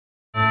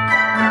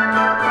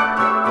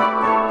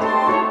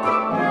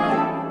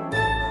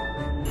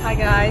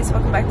guys,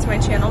 welcome back to my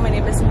channel. My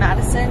name is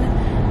Madison.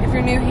 If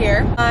you're new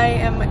here, I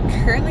am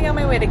currently on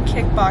my way to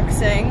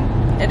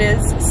kickboxing. It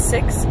is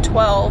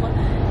 6:12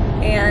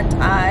 and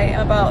I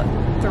am about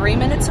 3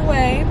 minutes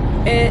away.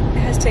 It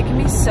has taken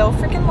me so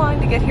freaking long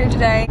to get here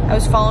today. I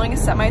was following a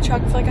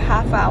semi-truck for like a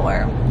half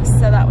hour,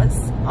 so that was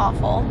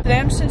awful. Today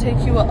I'm just gonna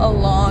take you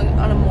along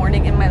on a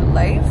morning in my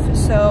life.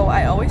 So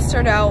I always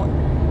start out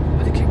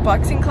with a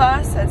kickboxing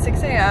class at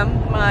 6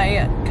 a.m.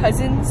 My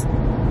cousin's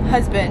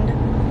husband,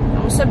 I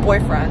almost said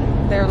boyfriend,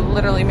 they're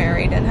literally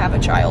married and have a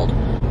child.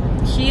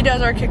 He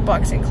does our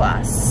kickboxing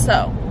class.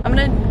 So I'm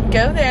gonna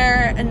go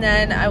there and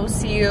then I will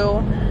see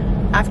you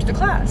after the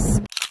class.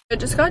 I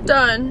just got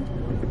done.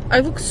 I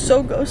look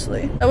so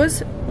ghostly. That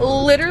was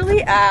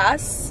literally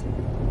ass.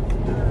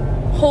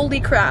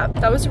 Holy crap,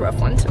 that was a rough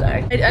one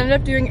today. I ended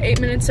up doing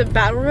 8 minutes of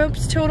battle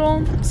ropes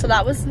total, so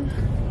that was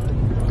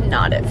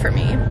not it for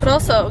me. But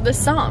also this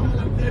song.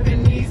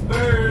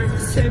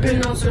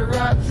 Sipping on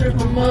Ciroc, trip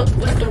 'em up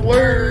with the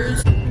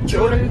words.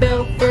 Jordan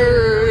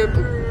Belfort.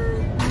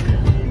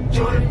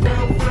 Jordan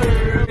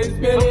Belfort.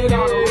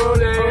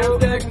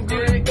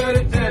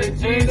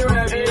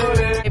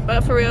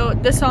 But for real,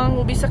 this song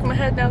will be stuck in my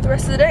head now the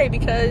rest of the day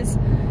because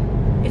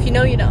if you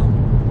know, you know.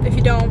 If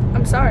you don't,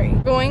 I'm sorry.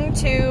 We're going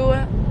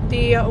to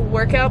the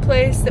workout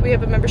place that we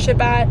have a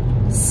membership at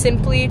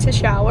simply to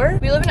shower.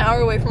 We live an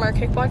hour away from our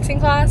kickboxing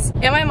class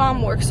and my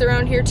mom works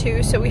around here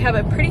too, so we have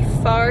a pretty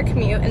far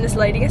commute and this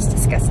lighting is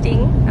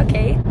disgusting.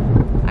 Okay,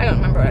 I don't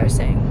remember what I was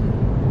saying.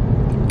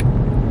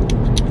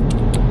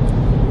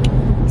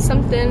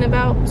 Something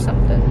about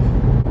something.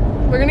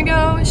 We're gonna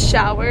go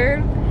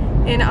shower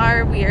in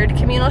our weird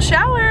communal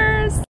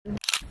showers.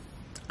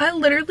 I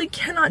literally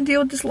cannot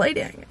deal with this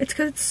lighting. It's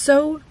because it's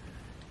so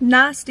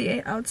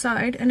nasty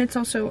outside and it's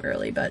also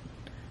early, but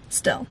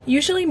still.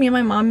 Usually me and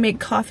my mom make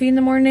coffee in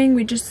the morning.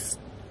 We just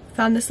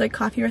found this like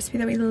coffee recipe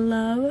that we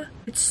love.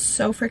 It's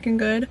so freaking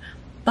good,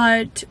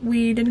 but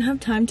we didn't have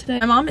time today.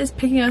 My mom is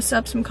picking us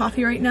up some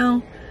coffee right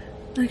now.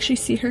 I actually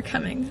see her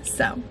coming,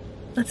 so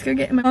let's go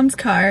get in my mom's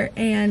car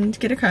and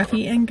get a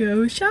coffee and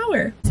go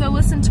shower. So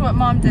listen to what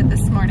mom did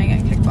this morning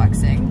at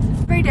kickboxing.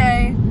 Every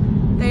day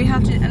they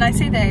have to, and I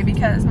say they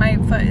because my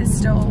foot is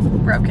still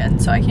broken,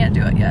 so I can't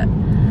do it yet.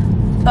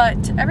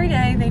 But every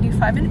day they do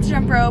 5 minutes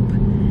jump rope,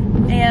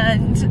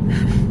 and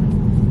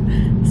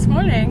this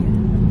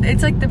morning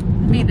it's like the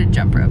beaded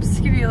jump ropes.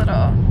 To give you a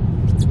little,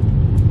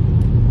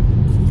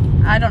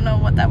 I don't know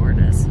what that word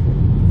is.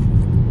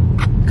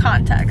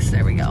 Context,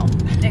 there we go,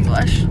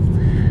 English.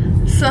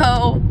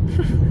 So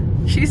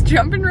she's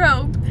jumping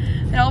rope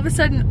and all of a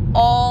sudden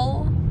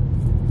all,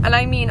 and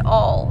I mean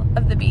all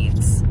of the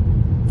beads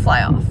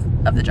fly off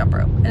of the jump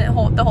rope and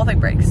the whole thing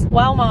breaks.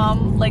 Wow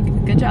mom, like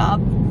good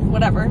job,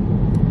 whatever.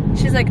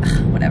 She's like,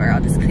 whatever,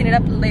 I'll just clean it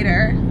up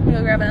later.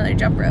 We'll grab another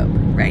jump rope,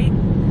 right?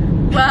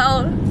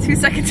 Well, 2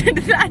 seconds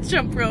into that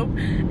jump rope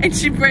and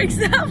she breaks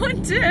that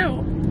one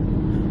too.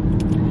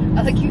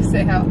 I like you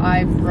say how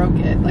I broke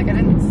it. Like I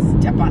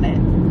didn't step on it.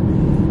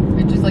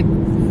 It just like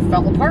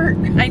fell apart.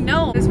 I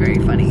know. It's very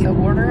funny. So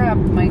order up,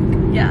 Mike.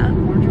 Yeah.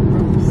 More jump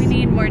ropes. We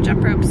need more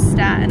jump ropes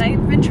stat. And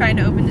I've been trying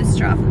to open this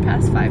straw for the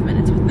past 5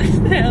 minutes with this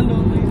hand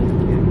only.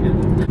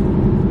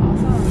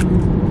 Awesome.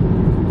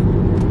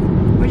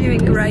 We're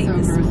doing great. So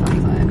gross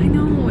outside. I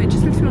know. It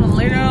just makes me want to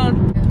lay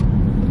down.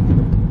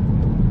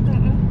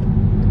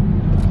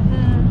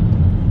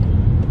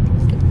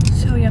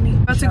 So yummy.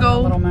 About to go.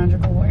 A little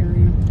magical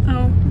area.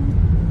 Oh.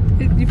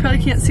 You probably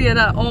can't see it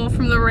at all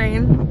from the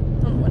rain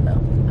on the window.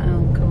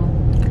 Oh, cool.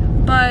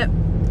 But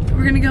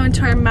we're gonna go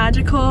into our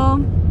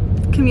magical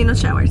communal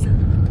showers.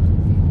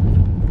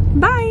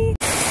 Bye!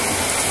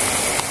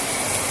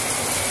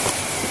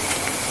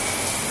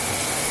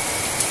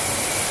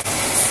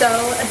 So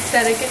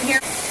aesthetic in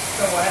here.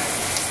 So what?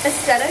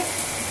 Aesthetic?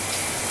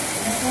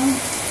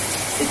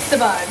 It's the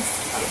vibes,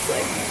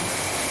 honestly.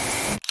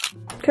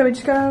 Okay, we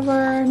just got out of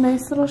our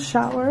nice little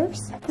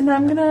showers. And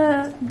I'm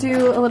gonna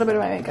do a little bit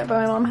of my makeup, but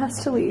my mom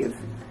has to leave.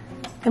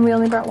 And we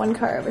only brought one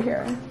car over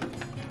here.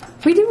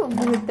 We do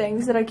weird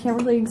things that I can't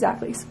really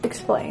exactly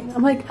explain.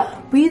 I'm like,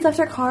 we left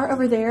our car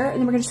over there and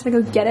then we're just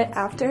gonna go get it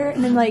after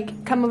and then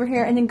like come over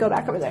here and then go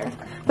back over there.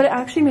 But it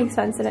actually makes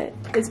sense and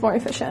it's more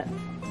efficient.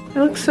 It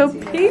looks so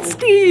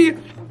pasty.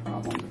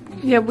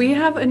 Yeah, we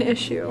have an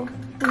issue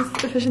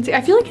with efficiency. I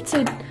feel like it's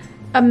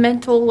a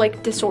mental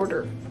like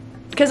disorder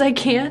because I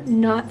can't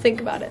not think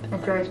about it.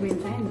 It drives me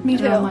insane. Me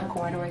too. And I'm like,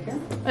 why do I care?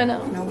 I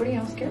know. Nobody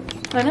else cares.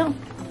 I know.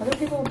 Other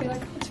people will be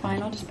like, it's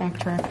fine, I'll just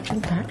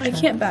backtrack. I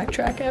can't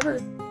backtrack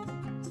ever.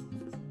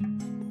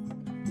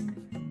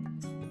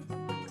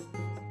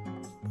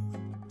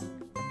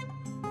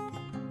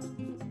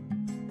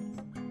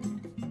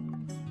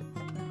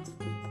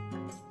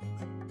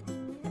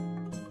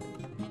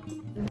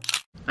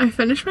 I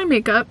finished my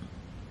makeup.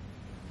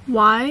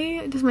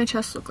 Why does my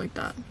chest look like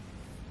that?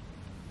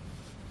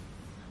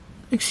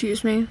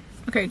 Excuse me.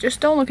 Okay, just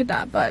don't look at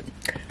that, but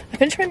I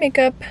finished my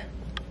makeup.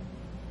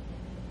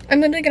 I'm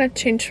literally gonna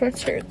change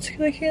sweatshirts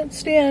because I can't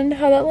stand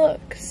how that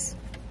looks.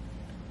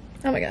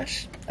 Oh my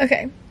gosh.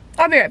 Okay,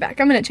 I'll be right back.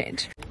 I'm gonna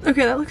change.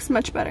 Okay, that looks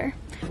much better.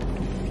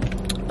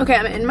 Okay,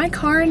 I'm in my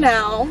car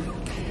now.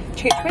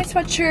 Changed my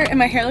sweatshirt and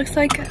my hair looks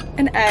like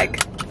an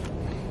egg,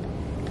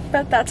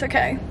 but that's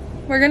okay.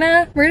 We're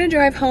gonna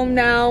drive home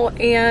now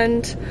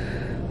and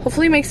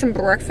hopefully make some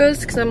breakfast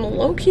because I'm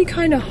low-key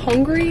kind of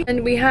hungry.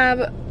 And we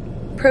have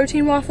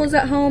protein waffles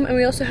at home, and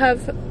we also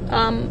have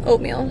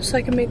oatmeal, so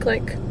I can make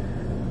like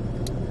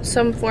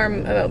some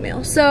form of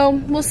oatmeal.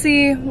 So we'll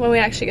see when we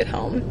actually get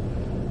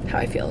home how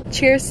I feel.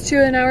 Cheers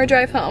to an hour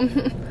drive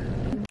home.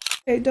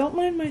 Okay, don't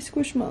mind my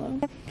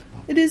squishmallow.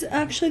 It is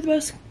actually the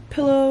best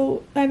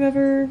pillow I've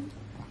ever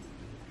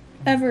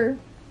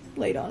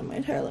laid on in my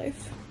entire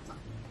life.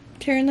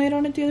 Karen laid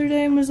on it the other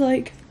day and was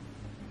like,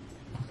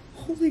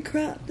 holy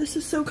crap, this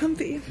is so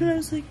comfy. And I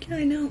was like, yeah,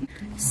 I know.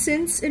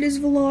 Since it is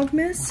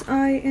Vlogmas,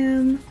 I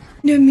am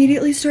gonna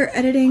immediately start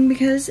editing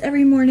because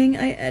every morning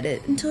I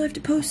edit until I have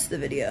to post the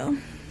video,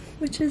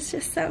 which is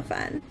just so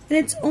fun. And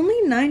it's only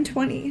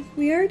 9:20.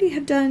 We already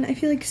have done, I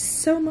feel like,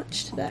 so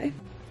much today.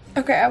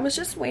 Okay, I was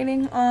just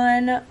waiting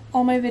on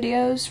all my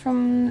videos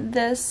from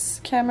this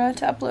camera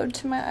to upload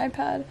to my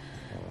iPad,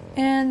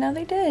 and now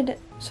they did.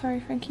 Sorry,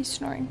 Frankie's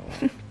snoring.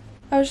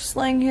 I was just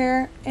laying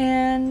here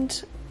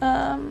and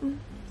I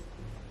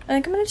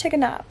think I'm gonna take a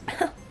nap.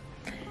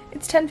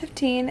 It's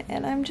 10:15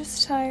 and I'm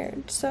just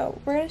tired, so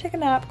we're gonna take a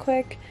nap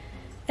quick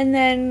and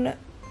then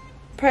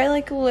probably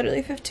like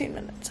literally 15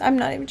 minutes. I'm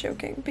not even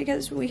joking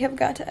because we have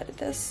got to edit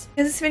this.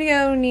 Because this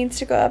video needs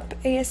to go up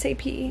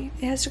ASAP.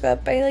 It has to go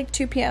up by like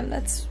 2 p.m.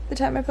 That's the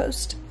time I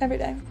post every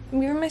day.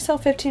 I'm giving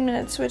myself 15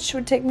 minutes, which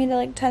would take me to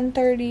like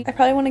 10:30. I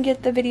probably want to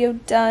get the video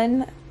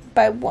done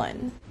by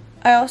 1.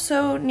 I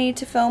also need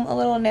to film a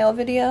little nail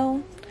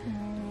video.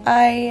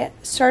 I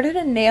started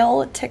a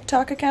nail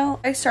TikTok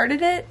account. I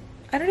started it,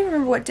 I don't even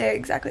remember what day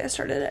exactly I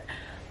started it,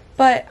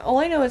 but all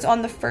I know is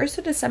on the 1st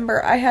of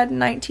December I had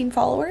 19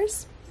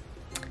 followers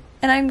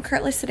and I'm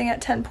currently sitting at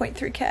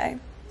 10.3k.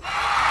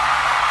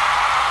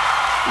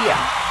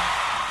 Yeah.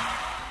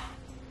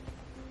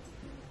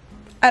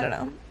 I don't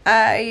know.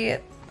 I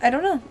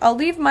don't know. I'll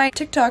leave my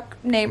TikTok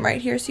name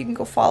right here so you can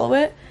go follow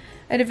it.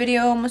 I had a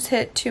video almost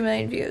hit 2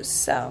 million views,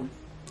 so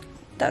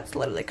that's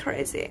literally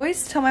crazy. I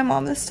always tell my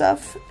mom this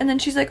stuff and then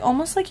she's like,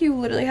 almost like you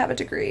literally have a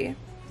degree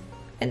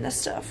in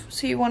this stuff,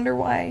 so you wonder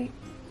why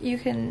you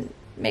can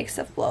make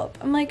stuff blow up.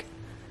 I'm like,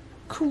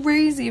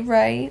 crazy,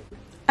 right?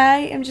 I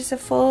am just a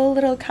full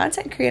little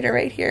content creator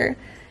right here,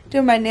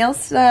 doing my nail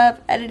stuff,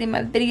 editing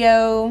my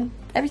video,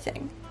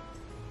 everything.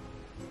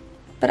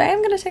 But I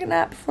am gonna take a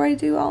nap before I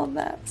do all of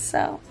that,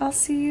 so I'll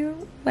see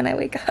you when I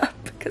wake up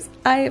because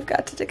I have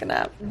got to take a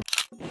nap.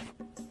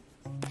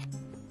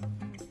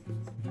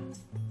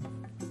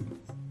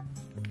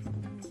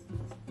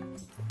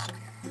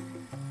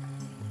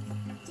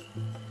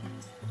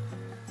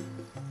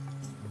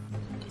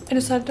 I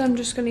decided I'm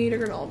just gonna eat a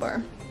granola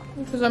bar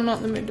because I'm not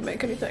in the mood to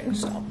make anything,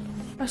 so.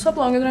 I slept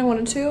longer than I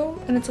wanted to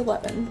and it's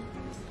 11.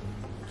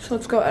 So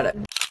let's go edit.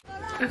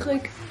 I look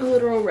like a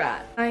literal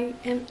rat. I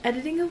am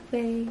editing away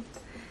and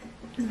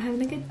I'm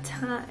having a good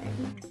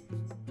time.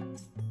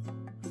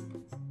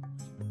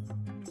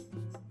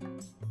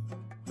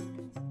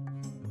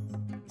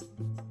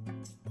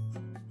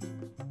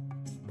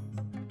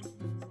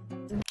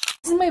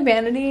 This is my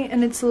vanity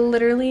and it's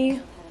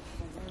literally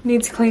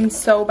needs cleaned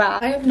so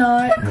bad. I have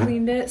not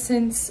cleaned it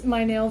since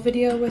my nail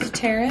video with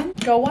Taryn.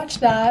 Go watch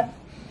that.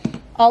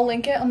 I'll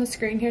link it on the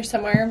screen here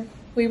somewhere.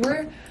 We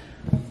were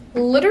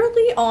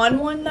literally on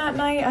one that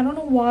night. I don't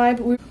know why,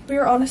 but we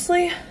were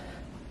honestly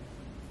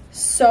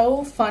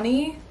so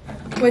funny,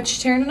 which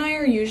Taryn and I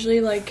are usually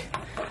like,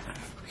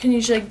 we can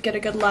usually get a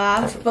good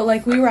laugh, but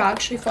like we were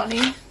actually funny.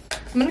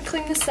 I'm gonna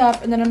clean this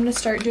up and then I'm gonna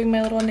start doing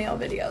my little nail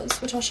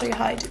videos, which I'll show you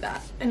how I do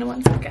that in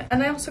 1 second.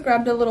 And I also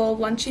grabbed a little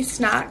lunchy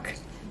snack.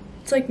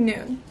 It's like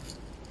noon.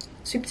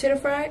 Sweet potato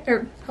fry,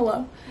 or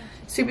hello,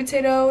 sweet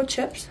potato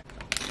chips.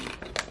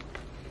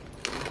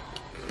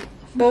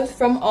 Both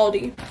from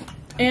Aldi.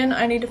 And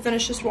I need to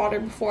finish this water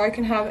before I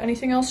can have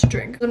anything else to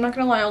drink. I'm not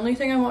gonna lie, only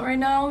thing I want right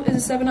now is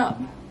a 7-Up.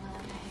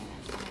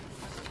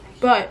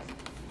 But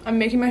I'm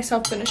making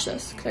myself finish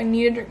this because I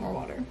need to drink more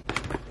water.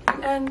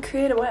 And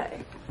create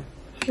away.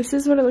 This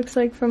is what it looks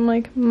like from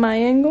like my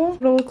angle.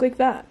 It'll look like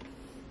that.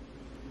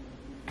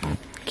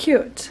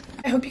 Cute.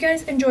 I hope you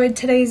guys enjoyed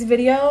today's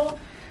video.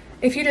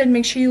 If you did,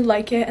 make sure you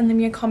like it and leave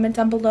me a comment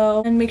down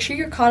below. And make sure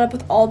you're caught up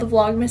with all the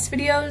Vlogmas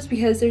videos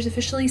because there's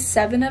officially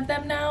 7 of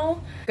them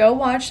now. Go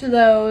watch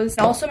those.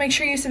 And also make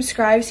sure you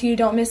subscribe so you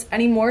don't miss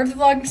any more of the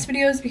Vlogmas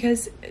videos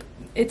because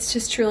it's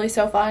just truly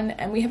so fun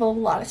and we have a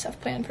lot of stuff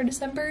planned for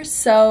December.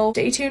 So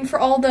stay tuned for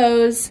all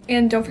those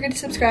and don't forget to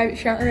subscribe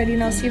if you aren't already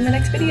and I'll see you in the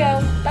next video.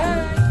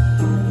 Bye!